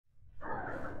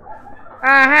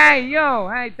Hey, you.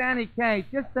 Hey, Danny Kaye.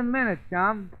 Just a minute,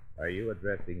 chum. Are you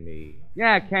addressing me?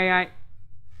 Yeah, Kaye,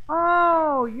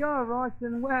 Oh, you're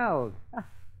Orson Welles.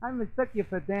 I mistook you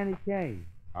for Danny Kaye.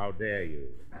 How dare you?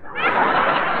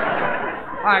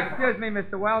 Excuse me,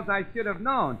 Mr. Welles. I should have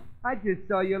known. I just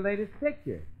saw your latest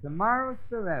picture. Tomorrow's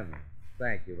forever.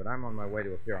 Thank you, but I'm on my way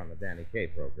to appear on the Danny Kaye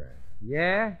program.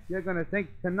 Yeah? You're going to think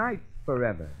tonight's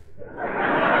forever.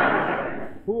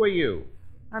 Who are you?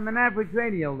 I'm an average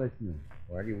radio listener.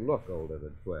 Well, you look older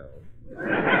than 12.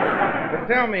 But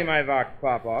tell me, my Vox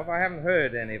Popoff, I haven't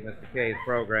heard any of Mr. Kaye's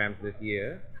programs this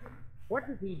year. What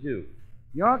does he do?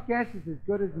 Your guess is as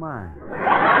good as mine.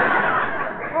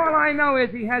 All I know is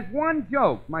he has one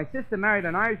joke. My sister married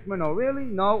an Irishman, O'Reilly,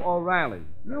 no O'Reilly.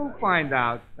 You'll find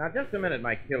out. Now, just a minute,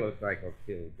 my kilocycle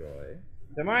killjoy.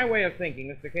 To my way of thinking,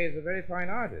 Mr. Kaye is a very fine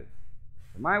artist.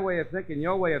 My way of thinking,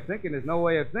 your way of thinking is no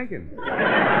way of thinking.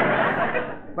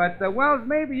 But, Wells,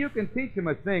 maybe you can teach him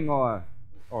a thing or...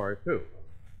 Or two.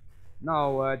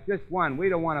 No, just one. We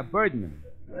don't want to burden him.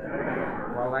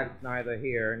 Well, that's neither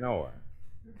here nor.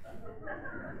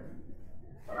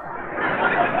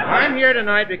 I'm here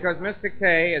tonight because Mr.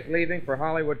 Kaye is leaving for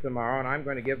Hollywood tomorrow, and I'm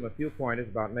going to give him a few pointers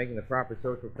about making the proper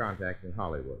social contacts in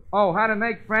Hollywood. Oh, how to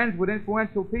make friends with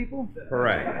influential people?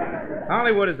 Correct.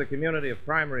 Hollywood is a community of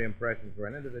primary impressions where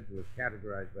an individual is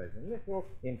categorized by his initial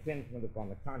impingement upon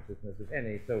the consciousness of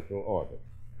any social orbit.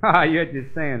 Ah, you're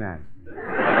just saying that.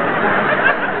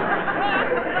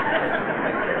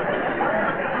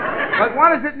 But what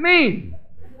does it mean?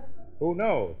 Who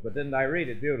knows? But didn't I read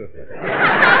it beautifully?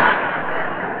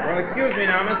 Well, excuse me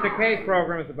now. Mr. Kaye's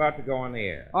program is about to go on the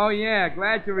air. Oh, yeah.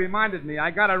 Glad you reminded me.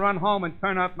 I got to run home and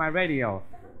turn off my radio.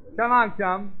 So long,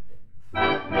 chum.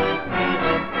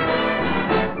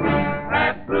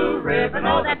 That blue ribbon,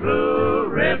 oh, that blue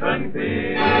ribbon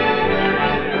beer.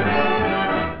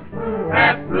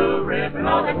 That blue ribbon,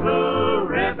 oh, that blue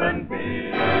ribbon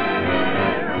beer.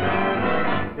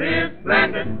 Is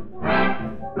splendid,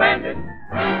 splendid.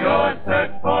 Your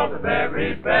search for the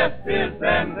very best is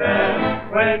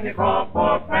ended when you call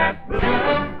for Pabst Blue.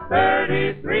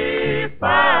 33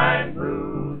 fine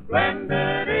blues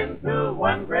blended into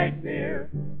one great beer.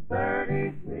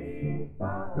 33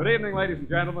 fine. Good evening, ladies and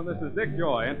gentlemen. This is Dick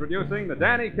Joy introducing the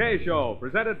Danny Kaye Show,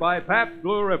 presented by Pabst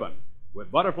Blue Ribbon,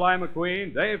 with Butterfly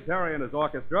McQueen, Dave Terry and his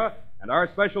orchestra, and our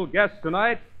special guest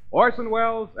tonight, Orson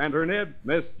Welles and her nib,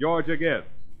 Miss Georgia Gibbs.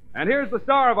 And here's the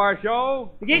star of our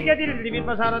show, Danny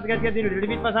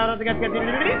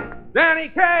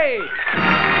Kaye.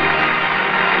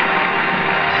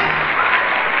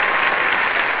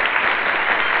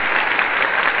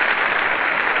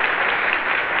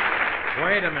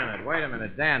 Wait a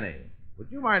minute, Danny.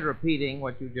 Would you mind repeating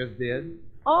what you just did?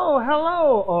 Oh,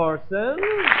 hello, Orson.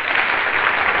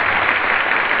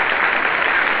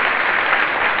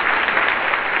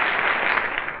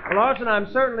 Well, Orson, I'm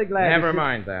certainly glad. Never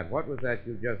mind that. What was that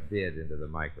you just did into the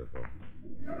microphone?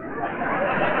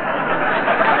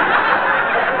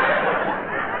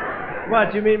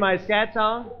 What, you mean my scat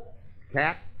song?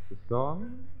 Cat, the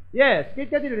song? Yes.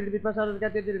 That's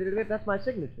my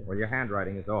signature. Well, your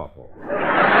handwriting is awful.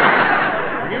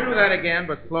 Can you do that again,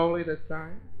 but slowly this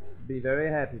time? Be very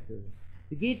happy to.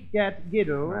 Git gat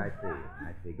giddle. I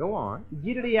see. Go on.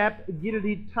 Giddly ap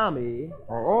giddly Tommy.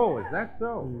 Oh, is that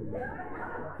so?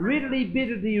 Riddly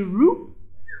biddly roop.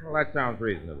 Well, that sounds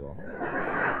reasonable.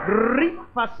 Rip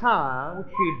fasa.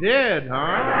 She did,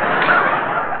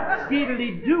 huh?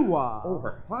 Skiddly doo-wah. Oh,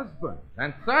 her husband.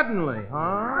 And suddenly,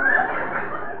 huh?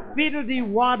 Fiddly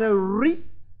wada reep.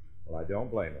 Well, I don't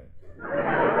blame him.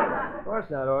 Of course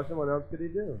not, Orson. What else could he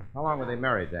do? How long were they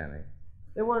married, Danny?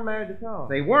 They weren't married at all.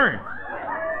 They weren't.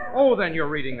 Oh, then you're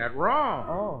reading that wrong.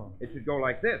 Oh. It should go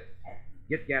like this.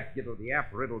 Git gat giddly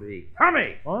ap riddly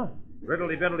Tommy. What?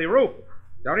 Riddly biddly roop.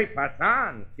 Sorry,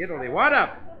 patan. Skiddly what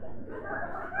up?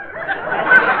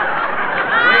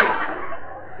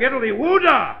 Skiddly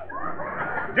wooda.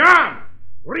 John.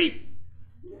 Reap.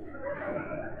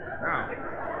 Now,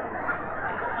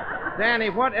 Danny,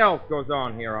 what else goes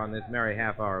on here on this merry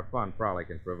half-hour of fun, frolic,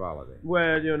 and frivolity?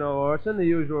 Well, you know, Orson, the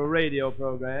usual radio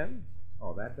program.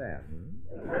 Oh, that bad, hmm?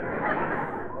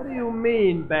 What do you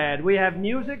mean, bad? We have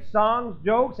music, songs,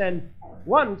 jokes, and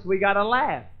once we got a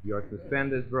laugh. Your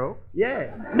suspenders broke?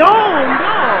 Yeah. No!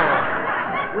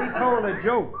 We told a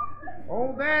joke.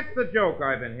 Oh, that's the joke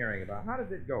I've been hearing about. How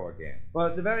does it go again? Well,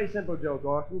 it's a very simple joke,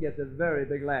 Orson. Gets a very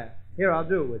big laugh. Here, I'll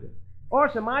do it with you.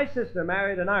 Orson, my sister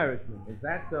married an Irishman. Is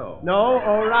that so? No,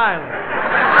 O'Reilly.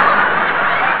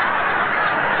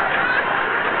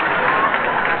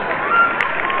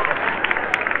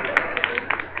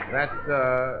 That's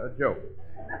a joke.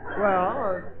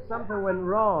 Well, something went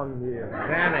wrong here.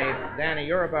 Danny,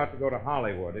 you're about to go to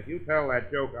Hollywood. If you tell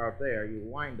that joke out there, you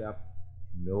wind up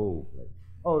no place.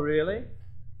 Oh, really?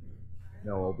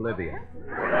 No oblivion.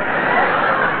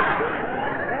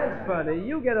 That's funny.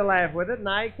 You get a laugh with it, and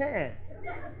I can't.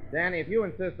 Danny, if you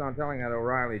insist on telling that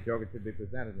O'Reilly joke, it should be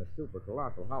presented in a super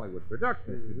colossal Hollywood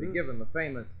production. It should be given the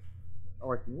famous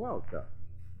Orson Welles touch.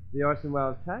 The Orson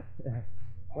Welles touch?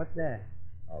 What's that?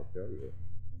 I'll show you.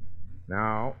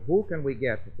 Now, who can we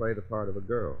get to play the part of a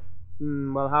girl?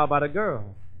 Well, how about a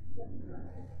girl?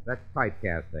 That's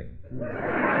typecasting.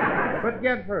 But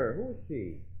get her. Who is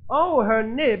she? Oh, her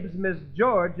nibs, Miss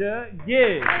Georgia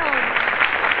Gibbs.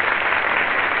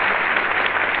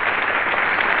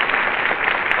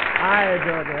 Hi,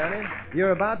 Georgia, honey.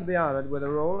 You're about to be honored with a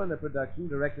role in a production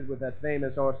directed with that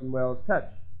famous Orson Welles touch.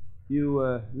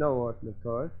 You know Orson, of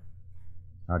course.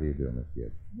 How do you do, Miss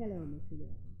Gibbs? Hello, Mr.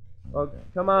 Welles. Oh,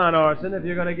 come on, Orson. If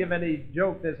you're going to give any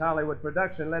joke this Hollywood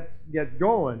production, let's get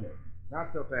going.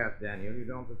 Not so fast, Daniel. You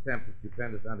don't attempt a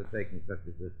stupendous undertaking such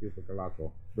as this super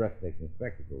colossal, breathtaking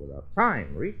spectacle without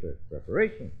time, research,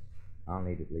 preparation. I'll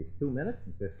need at least 2 minutes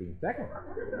and 15 seconds.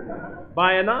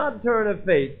 By an odd turn of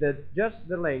fate, that's just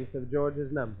the length of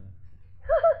George's number.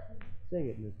 Sing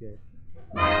it, Miss Gibbs.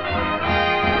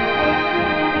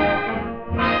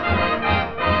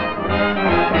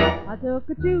 I took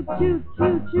a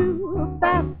choo-choo-choo-choo,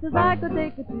 fast as I could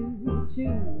take a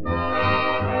choo-choo.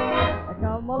 I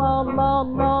come a long,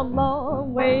 long, long,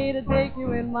 long way to take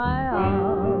you in my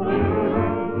arms.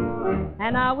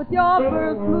 And I was your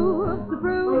first move to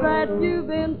prove that you've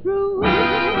been true.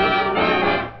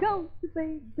 Come to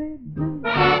baby blue.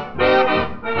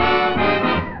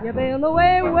 You've been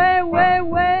away, way, way,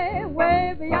 way,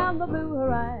 way beyond the blue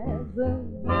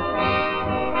horizon.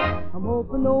 I'm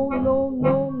hoping no one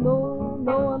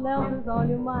else is on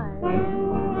your mind.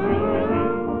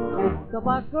 So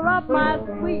buckle up, my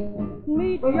sweet,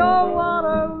 meet your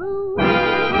Waterloo.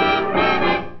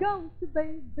 Go to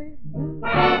baby blue.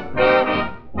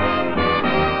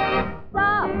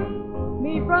 Stop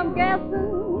me from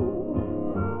guessing.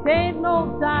 Ain't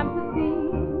no time to see.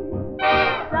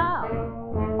 Stop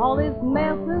all this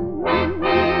messing.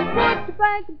 Put your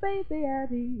back, baby,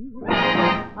 at ease.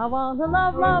 I wanna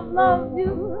love, love, love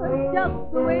you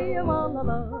just the way I wanna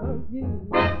love you.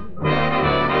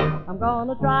 I'm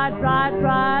gonna try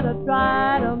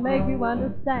to make you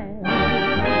understand.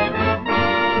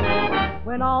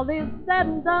 When all is said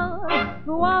and done,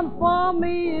 the one for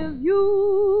me is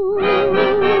you.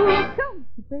 Come,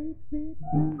 baby.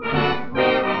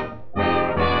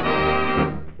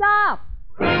 Stop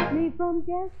me from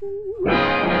guessing.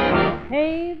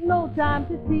 Ain't no time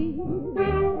to see.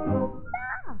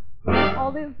 Stop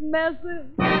all this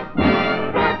messing. Put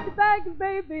your back,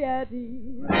 baby, at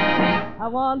ease. I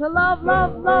want to love,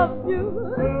 love, love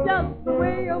you just the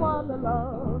way I want to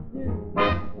love you.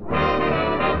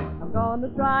 I'm gonna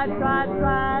try to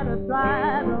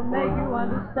make you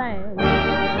understand.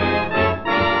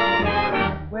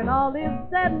 When all is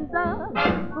said and done,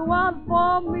 the one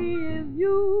for me is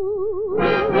you.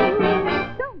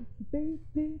 Come to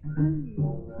baby blue.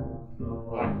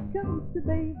 Come to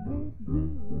baby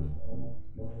blue.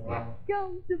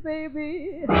 Come to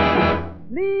baby,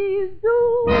 please do.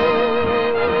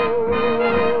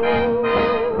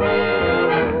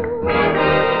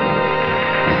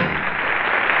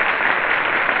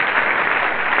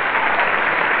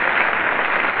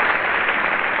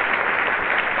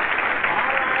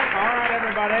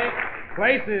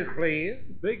 Places, please.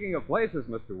 Speaking of places,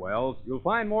 Mr. Wells, you'll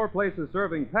find more places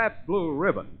serving Pabst Blue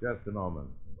Ribbon. Just a moment.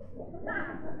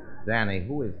 Danny,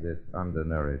 who is this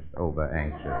undernourished,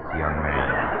 over-anxious young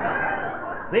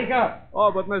man? Speak up.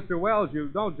 Oh, but Mr. Wells, you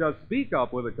don't just speak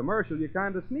up with a commercial, you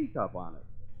kind of sneak up on it.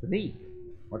 Sneak?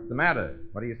 What's the matter?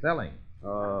 What are you selling?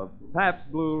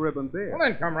 Pabst Blue Ribbon beer. Well,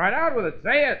 then come right out with it.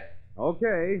 Say it.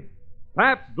 Okay.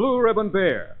 Pabst Blue Ribbon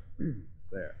beer.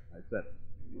 There, I said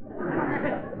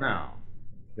it. Now,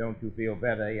 don't you feel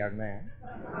better, young man?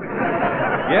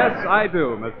 Yes, I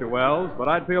do, Mr. Wells, but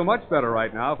I'd feel much better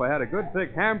right now if I had a good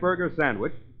thick hamburger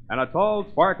sandwich and a tall,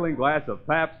 sparkling glass of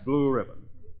Pabst Blue Ribbon.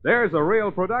 There's a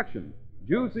real production.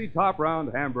 Juicy,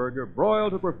 top-round hamburger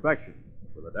broiled to perfection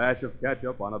with a dash of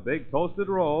ketchup on a big toasted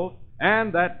roll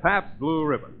and that Pabst Blue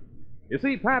Ribbon. You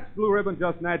see, Pabst Blue Ribbon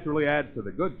just naturally adds to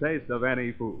the good taste of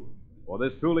any food. For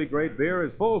this truly great beer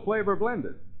is full flavor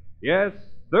blended. Yes,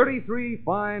 33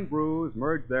 fine brews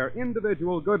merge their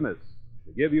individual goodness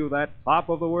to give you that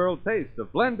top-of-the-world taste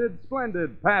of blended,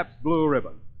 splendid Pabst Blue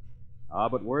Ribbon. Ah,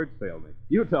 but words fail me.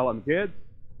 You tell them, kids.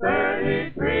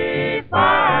 33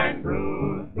 fine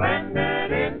brews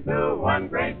blended into one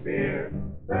great beer.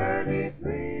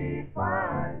 33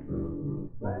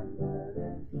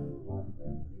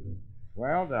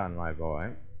 Well done, my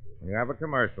boy. When you have a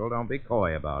commercial, don't be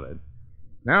coy about it.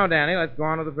 Now, Danny, let's go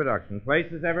on to the production.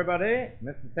 Places, everybody.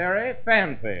 Mr. Terry,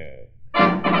 fanfare.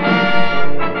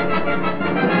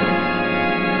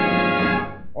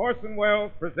 Orson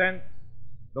Welles presents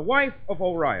The Wife of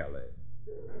O'Reilly.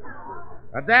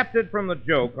 Adapted from the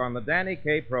joke on the Danny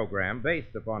Kaye program,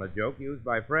 based upon a joke used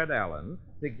by Fred Allen,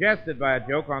 suggested by a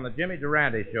joke on the Jimmy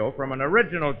Durante Show from an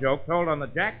original joke told on the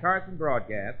Jack Carson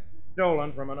broadcast,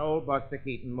 stolen from an old Buster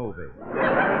Keaton movie.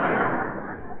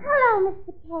 Hello,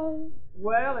 Mr. Kaye.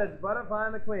 Well, it's Butterfly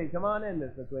McQueen. Come on in,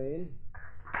 Miss McQueen.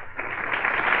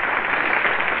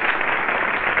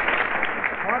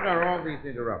 What are all these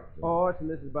interruptions? Orson,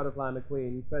 this is Butterfly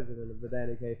McQueen, president of the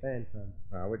Danny Kaye Fan Club.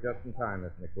 We're just in time,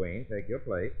 Miss McQueen. Take your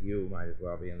place. You might as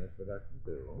well be in this production,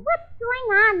 too. What's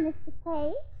going on, Mr.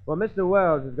 Kaye? Well, Mr.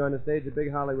 Wells is going to stage a big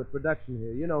Hollywood production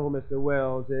here. You know who Mr.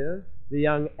 Wells is. The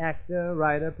young actor,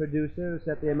 writer, producer who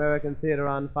set the American theater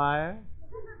on fire.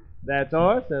 That's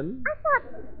Orson. I thought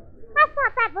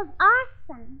that was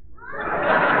Orson.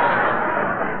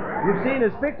 You've seen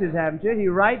his pictures, haven't you? He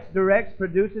writes, directs,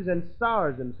 produces, and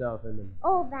stars himself in them.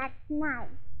 Oh, that's nice.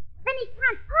 Then he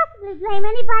can't possibly blame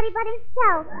anybody but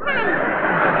himself, can he?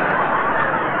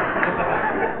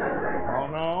 Oh,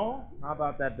 no? How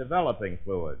about that developing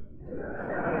fluid?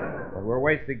 But we're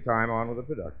wasting time on with the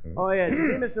production. Oh, yes. You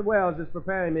see, Mr. Wells is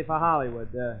preparing me for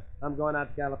Hollywood. I'm going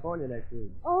out to California next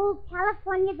week. Oh,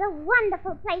 California's a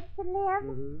wonderful place to live.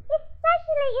 Mm-hmm.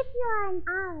 Especially if you're an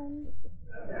orange.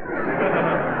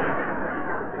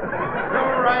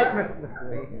 All right, Miss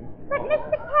McQueen. But,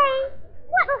 Mr. Kaye,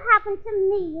 what will happen to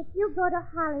me if you go to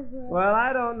Hollywood? Well,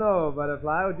 I don't know,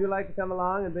 Butterfly. Would you like to come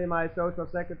along and be my social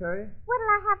secretary? What'll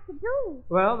I have to do?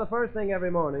 Well, the first thing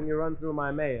every morning, you run through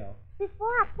my mail.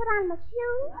 Before I put on my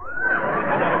shoes?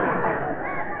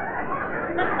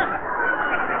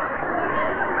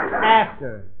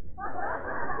 After.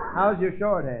 How's your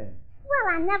shorthand? Well,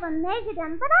 I never measured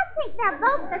them, but I think they're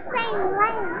both the same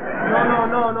length.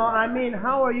 No. I mean,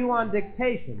 how are you on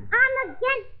dictation? I'm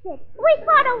against it. We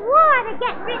fought a war to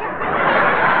get rid of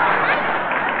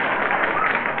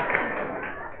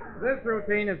This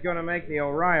routine is going to make the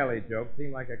O'Reilly joke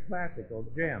seem like a classical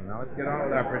gem. Now let's get on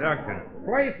with our production.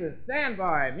 Places, stand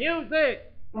by,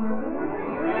 music!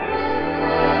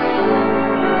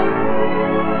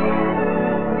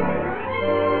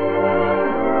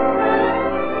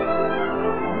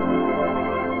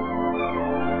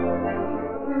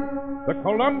 The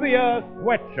Columbia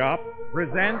Sweatshop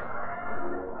presents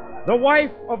The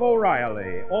Wife of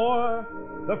O'Reilly, or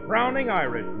The Frowning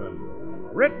Irishman.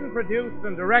 Written, produced,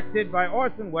 and directed by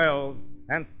Orson Welles,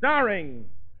 and starring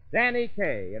Danny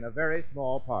Kaye in a very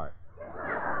small part.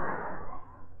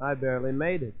 I barely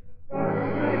made it.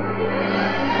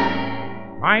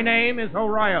 My name is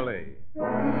O'Reilly.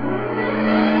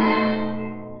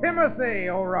 Timothy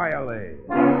O'Reilly.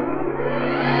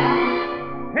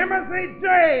 Timothy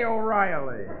J.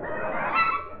 O'Reilly.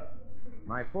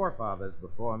 My forefathers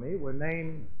before me were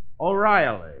named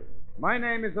O'Reilly. My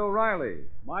name is O'Reilly.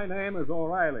 My name is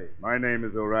O'Reilly. My name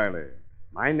is O'Reilly.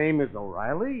 My name is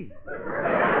O'Reilly?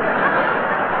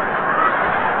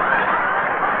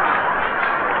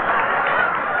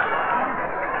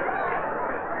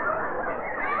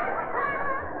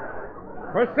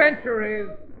 For centuries,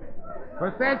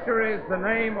 the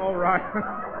name O'Reilly.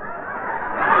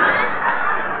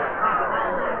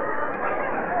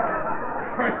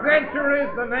 For centuries,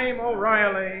 the name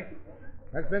O'Reilly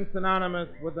has been synonymous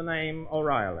with the name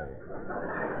O'Reilly.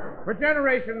 For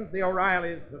generations, the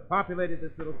O'Reillys have populated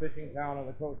this little fishing town on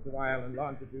the coast of Ireland,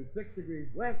 longitude 6 degrees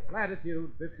west,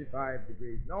 latitude 55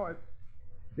 degrees north,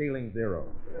 ceiling 0.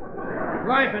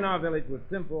 Life in our village was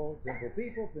simple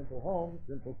people, simple homes,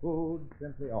 simple food,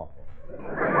 simply awful.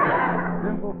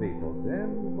 Simple people.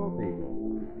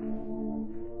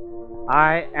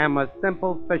 I am a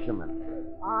simple fisherman.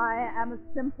 I am a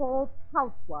simple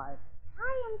housewife.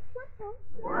 I am simple.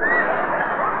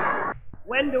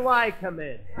 When do I come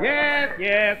in?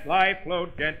 Yes, life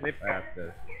flowed gently past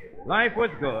us. Life was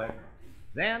good.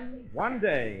 Then, one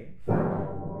day,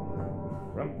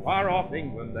 from far off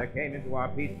England, there came into our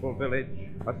peaceful village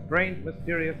a strange,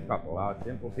 mysterious couple. Our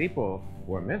simple people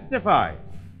were mystified.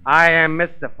 I am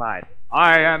mystified.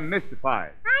 I am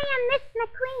mystified. I am Miss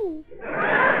McQueen.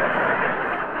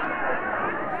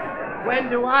 When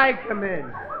do I come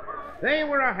in? They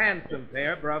were a handsome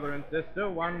pair, brother and sister.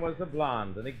 One was a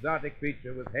blonde, an exotic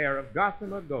creature with hair of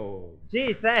gossamer gold.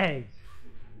 Gee, thanks.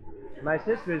 My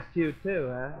sister's cute, too,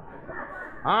 huh?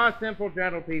 Our simple,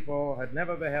 gentle people had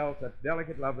never beheld such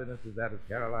delicate loveliness as that of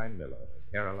Caroline Miller.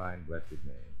 Caroline, blessed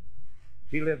name.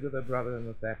 She lived with her brother in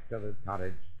the thatch-covered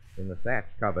cottage, in the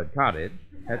thatch-covered cottage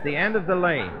at the end of the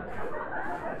lane.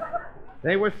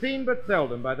 They were seen but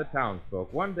seldom by the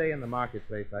townsfolk. One day in the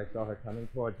marketplace, I saw her coming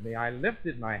towards me. I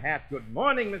lifted my hat. Good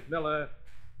morning, Miss Miller.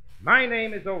 My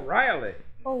name is O'Reilly.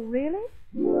 Oh, really?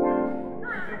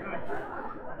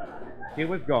 She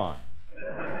was gone.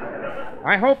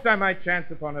 I hoped I might chance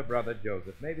upon her brother,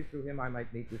 Joseph. Maybe through him I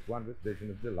might meet this wondrous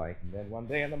vision of delight. And then one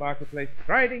day in the marketplace,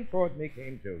 striding toward me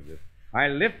came Joseph. I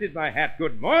lifted my hat.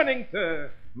 Good morning,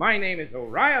 sir. My name is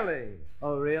O'Reilly.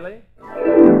 Oh, really?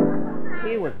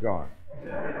 He was gone. It's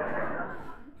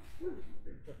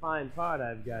a fine part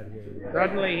I've got here.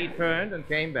 Suddenly he turned and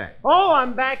came back. Oh,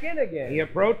 I'm back in again. He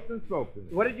approached and spoke to me.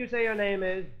 What did you say your name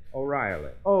is?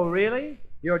 O'Reilly. Oh, really?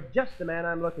 You're just the man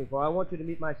I'm looking for. I want you to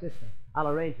meet my sister. I'll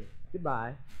arrange it.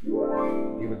 Goodbye. He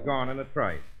was gone in a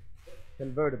trice.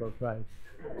 Convertible price.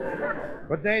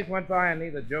 But days went by and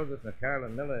neither Joseph nor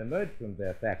Carolyn Miller emerged from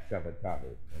their thatch-covered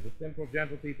cottage. And the simple,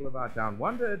 gentle people of our town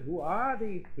wondered, who are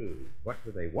these two? What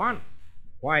do they want?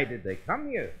 Why did they come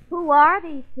here? Who are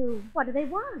these two? What do they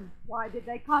want? Why did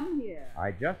they come here?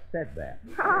 I just said that.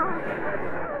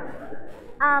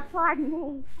 Pardon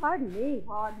me. Pardon me.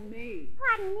 Pardon me.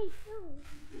 Pardon me, too.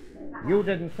 You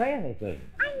didn't say anything.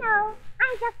 I know.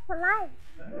 I'm just polite.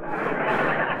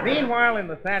 Meanwhile, in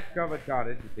the thatch-covered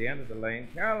cottage at the end of the lane,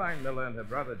 Caroline Miller and her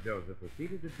brother Joseph were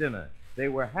seated at dinner. They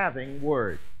were having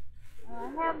words.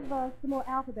 Have some more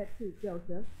alphabet soup,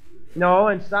 Joseph. No,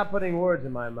 and stop putting words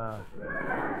in my mouth.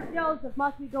 Joseph,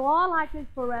 must we go on like this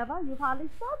forever? You've hardly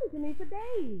spoken to me for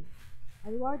days.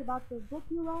 Are you worried about the book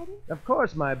you're writing? Of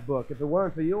course, my book. If it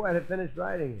weren't for you, I'd have finished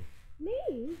writing it.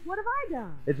 Me? What have I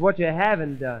done? It's what you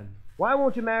haven't done. Why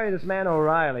won't you marry this man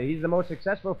O'Reilly? He's the most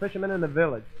successful fisherman in the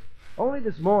village. Only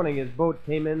this morning his boat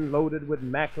came in loaded with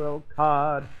mackerel,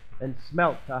 cod, and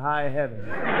smelt to high heaven.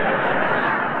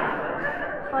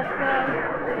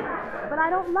 But I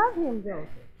don't love him, Joseph.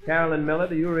 Carolyn Miller,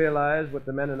 do you realize what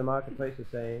the men in the marketplace are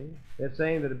saying? They're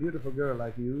saying that a beautiful girl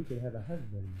like you can have a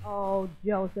husband. Oh,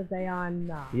 Joseph, they are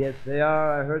not. Yes, they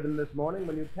are. I heard them this morning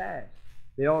when you passed.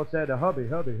 They all said, hubby,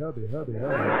 hubby, hubby, hubby,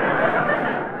 hubby.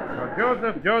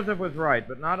 Well, Joseph was right,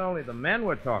 but not only the men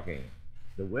were talking,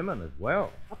 the women as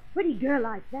well. A pretty girl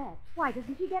like that, why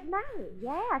doesn't she get married?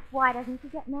 Yes, why doesn't she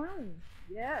get married?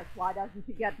 Yes, why doesn't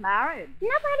she get married?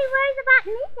 Nobody worries about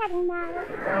me getting married.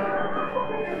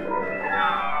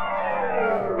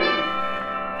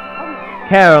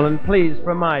 Carolyn, please,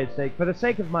 for my sake, for the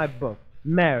sake of my book,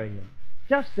 marry him.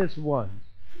 Just this once.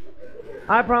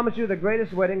 I promise you the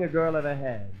greatest wedding a girl ever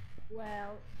had.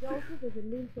 Well, Joseph, if it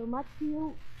means so much to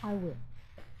you, I will.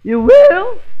 You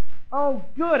will? Oh,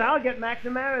 good. I'll get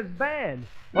McNamara's band.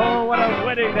 Oh, what a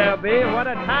wedding there'll be. What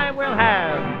a time we'll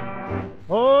have.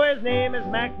 Oh, his name is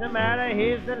McNamara.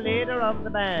 He's the leader of the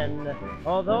band.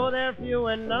 Although they're few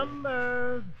in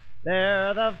numbers,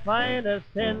 they're the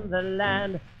finest in the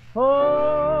land.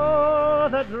 Oh,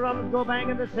 the drums go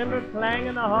banging, the cymbals clang,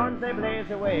 and the horns they blaze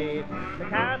away. The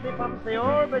McCarthy pumps the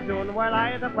orbadoon while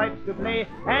I the pipes do play.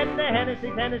 And the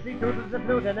Tennessee tootles the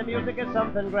flute, and the music is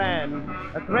something grand.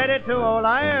 A credit to old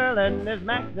Ireland is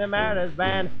McNamara's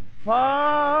band.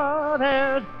 For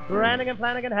there's Brannigan,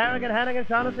 Flanagan, Harrigan, Hannigan,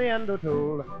 Shaughnessy, and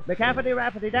O'Toole. McCafferty,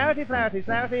 Rafferty, Doherty, Flaherty,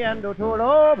 Slarty, and O'Toole.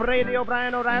 Oh, Brady,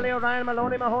 O'Brien, O'Reilly, O'Ryan,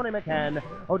 Maloney, Mahoney, McCann.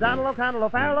 O'Donnell, O'Connell,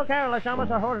 O'Farrell, O'Carroll, O'Shamus,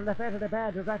 O'Horton, the Fated, the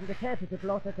Badger, Ratted, the Catted, the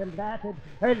Floated, and Blatted,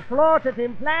 and Floated,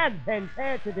 and Plaid, and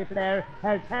Tatted, the Blair,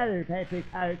 has Harry, Patrick,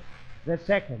 Hart, the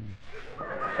second.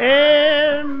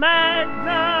 In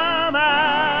McNamara,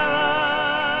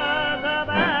 the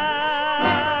band.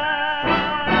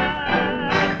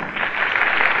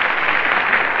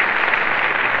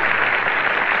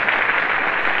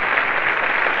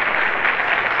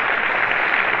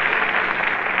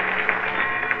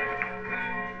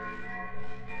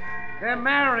 They're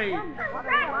married.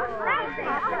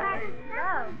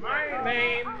 My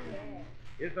name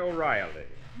is O'Reilly.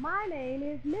 My name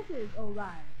is Mrs.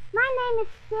 O'Reilly. My name is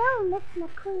still Miss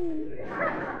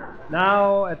McQueen.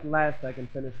 Now, at last, I can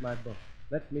finish my book.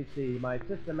 Let me see. My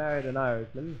sister married an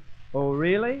Irishman. Oh,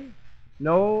 really?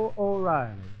 No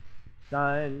O'Reilly.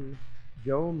 Signed,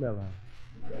 Joe Miller.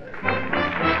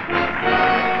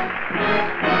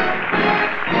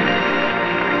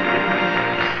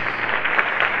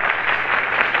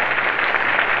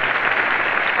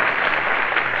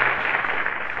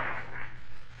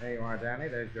 There you are, Danny.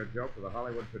 There's your joke for the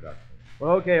Hollywood production.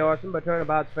 Well, okay, Orson, but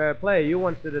turnabout's fair play. You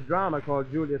once did a drama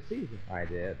called Julius Caesar. I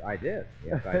did.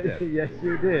 Yes, I did. Yes,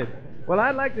 you did. Well,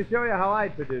 I'd like to show you how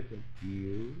I'd produce it.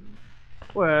 You?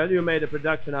 Well, you made a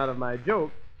production out of my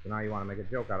joke. So now you want to make a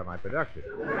joke out of my production.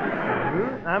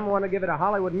 I want to give it a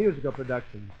Hollywood musical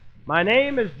production. My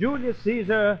name is Julius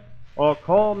Caesar, Or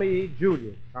call me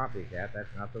Julius. Copycat,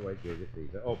 that's not the way Julius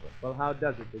Caesar opened. Well, how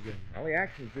does it begin? Well, the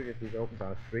action of Julius Caesar opens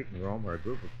on a street in Rome where a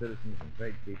group of citizens and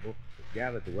tradespeople is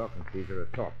gathered to welcome Caesar as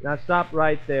talking. Now, stop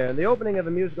right there. In the opening of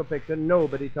a musical picture,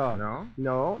 nobody talks.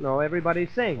 No? No, everybody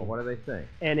sings. Well, what do they sing?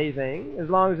 Anything, as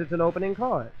long as it's an opening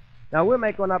chorus. Now, we'll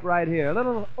make one up right here. A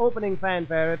little opening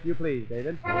fanfare, if you please,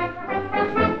 David.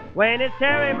 When it's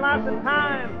cherry blossom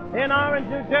time in Orange,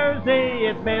 New Jersey,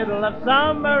 it's middle of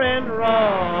summer in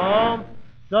Rome.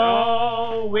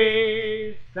 So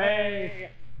we say,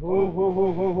 hoo, hoo,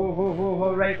 hoo, hoo, hoo, hoo, hoo,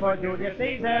 hooray for Julius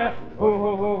Caesar. Hoo,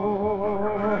 hoo, hoo, hoo, hoo, hoo,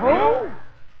 hoo, hoo, hoo.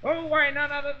 Oh, why,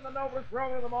 none other than the noblest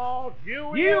Roman of them all,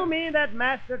 Julius. You mean that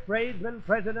master tradesman,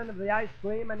 president of the Ice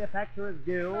Cream Manufacturers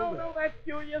Guild? No, that's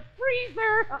Julius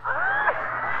Freezer.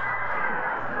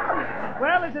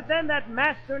 Well, is it then that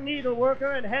master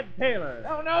needleworker and head tailor?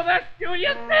 No, that's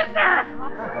Julius Caesar.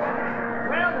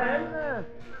 Well, then,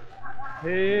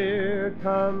 here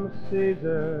comes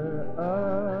Caesar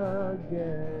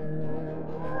again.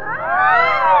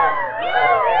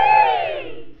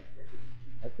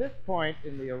 At this point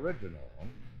in the original,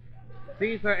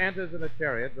 Caesar enters in a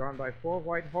chariot drawn by 4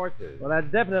 white horses. Well,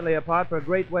 that's definitely a part for a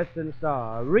great Western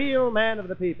star. A real man of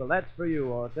the people. That's for you,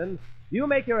 Orson. You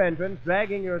make your entrance,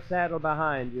 dragging your saddle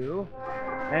behind you,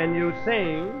 and you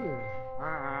sing...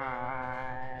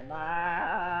 I'm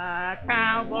a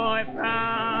cowboy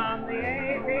from the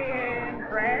Asian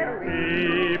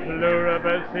prairie,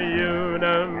 pluribus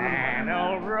unum, an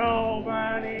old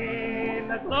Roman in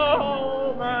the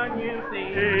Gloman, you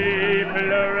see.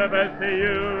 pluribus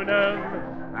unum.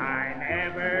 I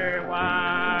never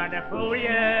want to fool you,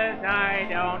 I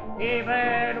don't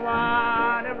even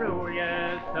want to rule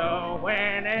you, so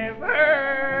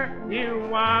whenever you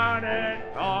want to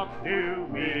talk to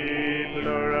me,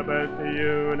 pluribus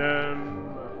unum.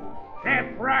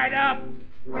 step right up,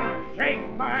 shake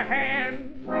my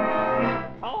hand,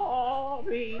 call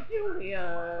me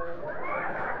Julius.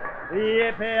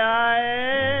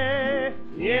 Yippee-yi-yi,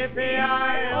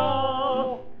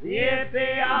 yippee-yi-oh,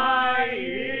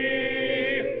 yippee-yi-yi,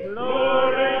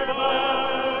 pluribus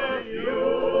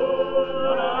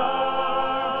unum.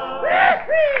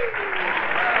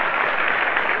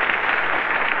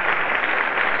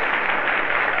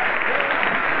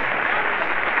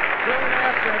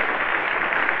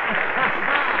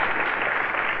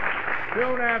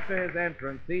 Soon after his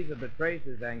entrance, Caesar betrays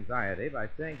his anxiety by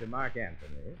saying to Mark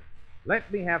Antony,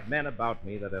 "Let me have men about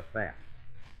me that are fat,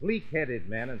 sleek-headed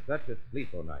men and such as sleep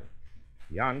o' night.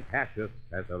 Young Cassius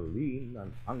has a lean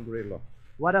and hungry look."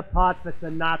 What a part for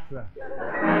Sinatra.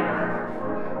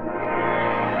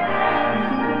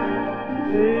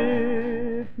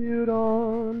 If you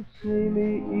don't see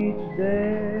me each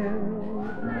day,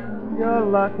 you're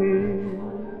lucky.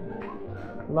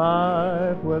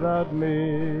 Life without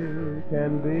me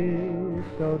can be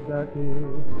so ducky.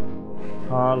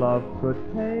 Our love could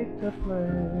take the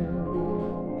place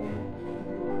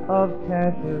of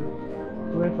Cassius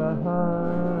with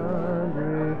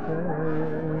 100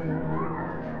 faces.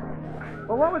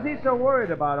 Well, what was he so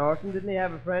worried about, Orson? Didn't he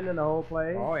have a friend in the whole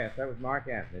play? Oh, yes, that was Mark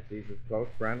Antony, Caesar's close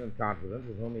friend and confidant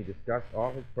with whom he discussed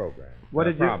all his programs. What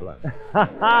did you... problem.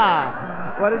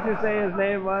 What did you say his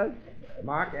name was?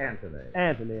 Mark Antony.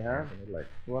 Anthony, huh? Antony Lake.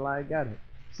 Well, I got it.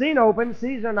 Scene opens.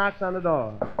 Caesar knocks on the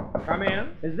door. Come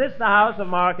in. Is this the house of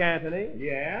Mark Antony?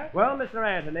 Yeah? Well, Mr.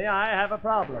 Antony, I have a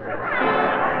problem.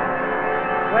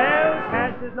 Well,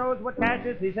 Cassius knows what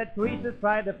Cassius, he said Croesus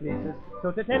tried to please us.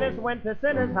 So Titinus went to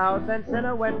Cinna's house, and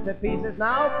Cinna went to pieces.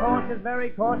 Now, cautious, very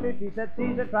cautious, she said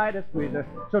Caesar tried to squeeze her.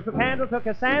 So Tricandle took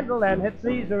a sandal and hit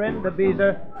Caesar in the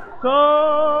beezer. So,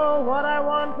 what I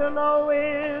want to know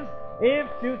is, if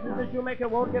Shoeses the shoemaker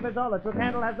won't give his all,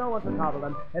 Tricandle has no one to cobble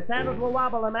him. His sandals will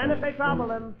wobble him, and if they trouble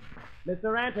him,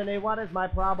 Mr. Antony, what is my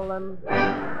problem?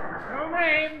 No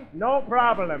name. No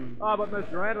problem. Ah, but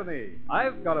Mr. Antony,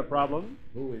 I've got a problem.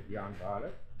 Who is yon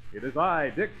varlet? It is I,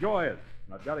 Dick Joyous.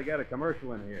 And I've got to get a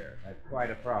commercial in here. That's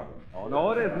quite a problem. Oh, no,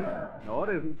 it isn't. No,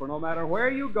 it isn't, for no matter where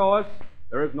you goest,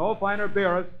 there is no finer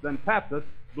beerus than Pabst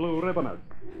Blue Ribbonus.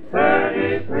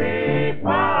 33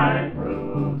 fine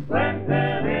brews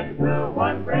blended into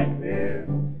one great beer.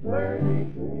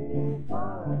 33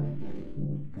 fine.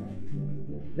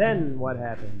 Then what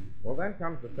happened? Well, then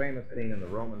comes the famous scene in the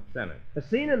Roman Senate. A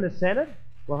scene in the Senate?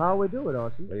 Well, how'll we do it,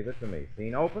 Orson? Leave it to me.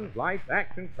 Scene opens, lights,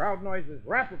 action, crowd noises,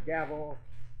 rapid gavel.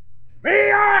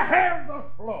 May I have the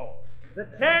floor? The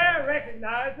chair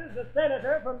recognizes the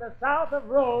senator from the south of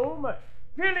Rome,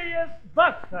 Filius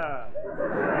Buster.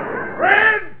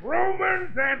 Friends,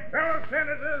 Romans, and fellow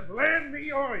senators, lend me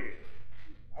your ears.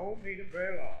 I won't need them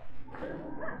very long.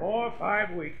 4 or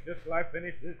 5 weeks just till I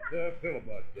finish this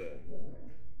filibuster.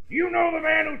 Do you know the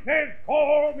man who says,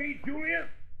 call me Julius?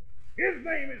 His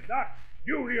name is not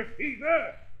Julius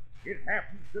Caesar. It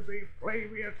happens to be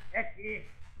Flavius Ecce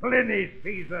Pliny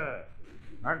Caesar.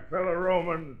 And fellow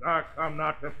Romans, I come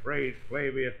not to praise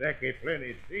Flavius Ecce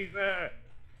Pliny Caesar,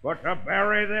 but to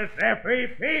bury this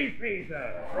F.E.P.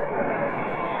 Caesar.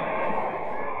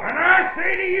 And I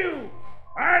say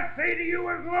to you,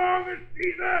 as long as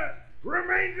Caesar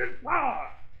remains in power,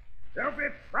 there'll be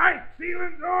price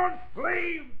ceilings on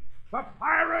slaves,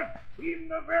 papyrus, even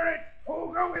the very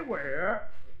toga we wear.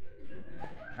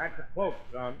 That's a cloak,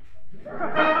 son.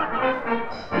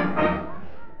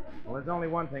 Well, there's only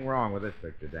one thing wrong with this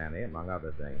picture, Danny, among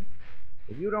other things.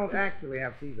 If you don't actually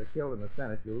have Caesar killed in the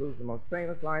Senate, you'll lose the most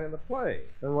famous line in the play.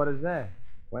 And what is that?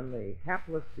 When the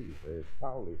hapless Caesar is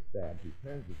foully stabbed, he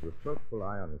turns his reproachful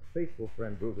eye on his faithful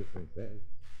friend Brutus and says,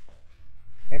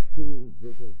 Et tu,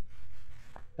 Brutus?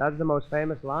 That's the most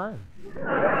famous line.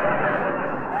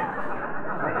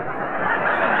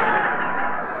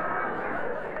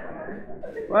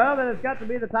 Well, then it's got to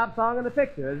be the top song in the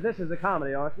picture. As this is a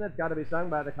comedy, Orson, it's got to be sung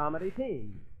by the comedy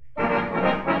team.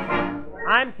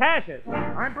 I'm Cassius.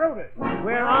 I'm Brutus.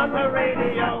 We're on the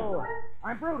radio.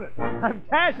 I'm Brutus. I'm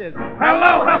Cassius.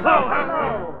 Hello, hello,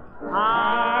 hello.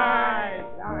 I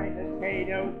dined at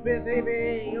Cato's Busy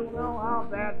Bee. You know how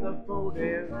bad the food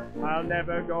is. I'll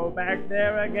never go back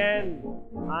there again.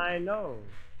 I know.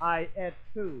 I ate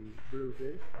too,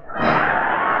 Brutus.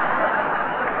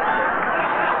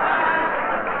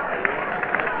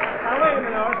 Now, wait a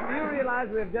minute, Orson. Do you realize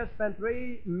we have just spent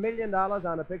 $3 million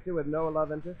on a picture with no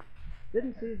love interest?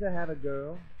 Didn't Caesar have a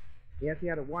girl? Yes, he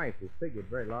had a wife who figured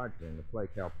very largely in the play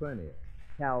Calpurnia.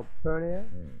 Calpurnia?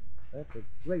 That's a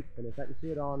great finish. I can see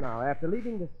it all now. After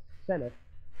leaving the Senate,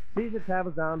 Caesar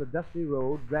travels down the dusty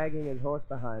road, dragging his horse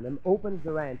behind him, opens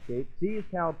the ranch gate, sees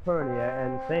Calpurnia,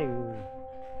 and sings,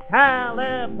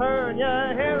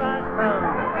 Calpurnia, here I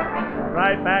come,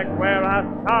 right back where I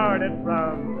started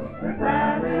from. And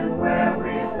that is where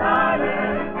we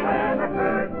started, where the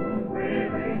curtain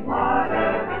really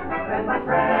parted. And my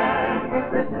friend,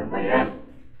 this is the end.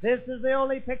 This is the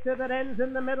only picture that ends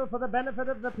in the middle for the benefit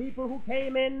of the people who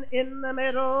came in the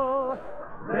middle.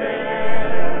 This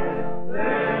is the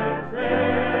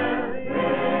end.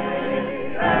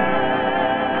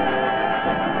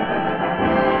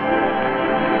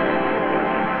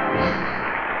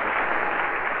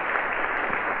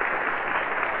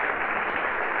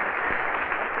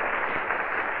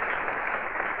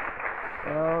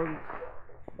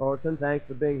 Orson, thanks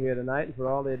for being here tonight and for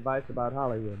all the advice about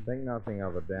Hollywood. Think nothing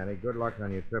of it, Danny. Good luck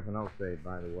on your trip, and don't say it,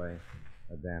 by the way.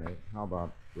 Danny, how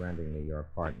about renting me your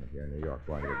apartment here in New York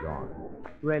while you're gone?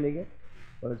 Renting it?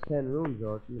 Well, it's 10 rooms,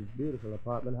 Orson. It's a beautiful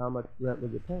apartment. How much rent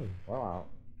will you pay? Well, I'll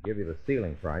give you the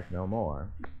ceiling price, no more.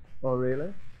 Oh,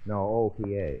 really? No,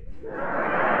 OPA.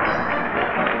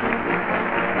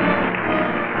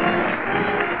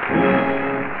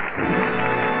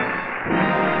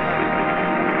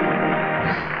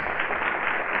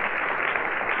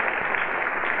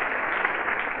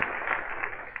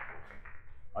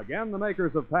 Again, the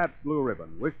makers of Pabst Blue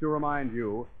Ribbon wish to remind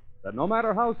you that no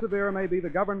matter how severe may be the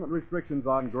government restrictions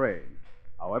on grain,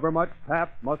 however much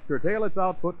Pabst must curtail its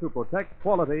output to protect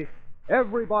quality,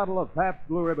 every bottle of Pabst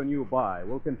Blue Ribbon you buy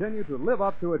will continue to live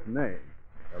up to its name.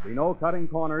 There'll be no cutting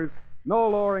corners, no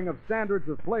lowering of standards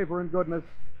of flavor and goodness,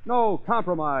 no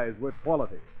compromise with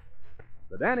quality.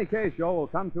 The Danny Kaye Show will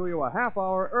come to you a half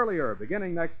hour earlier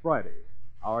beginning next Friday.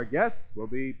 Our guests will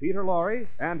be Peter Lorre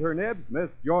and her nibs, Miss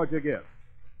Georgia Gibbs.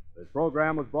 This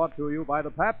program was brought to you by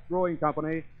the Pabst Brewing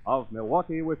Company of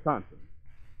Milwaukee, Wisconsin.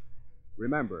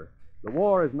 Remember, the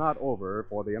war is not over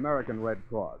for the American Red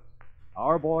Cross.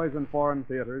 Our boys in foreign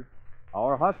theaters,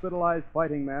 our hospitalized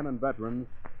fighting men and veterans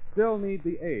still need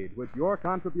the aid which your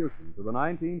contribution to the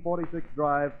 1946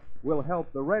 drive will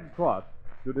help the Red Cross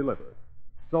to deliver.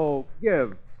 So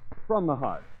give from the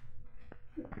heart.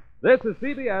 This is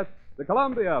CBS, the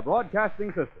Columbia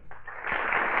Broadcasting System.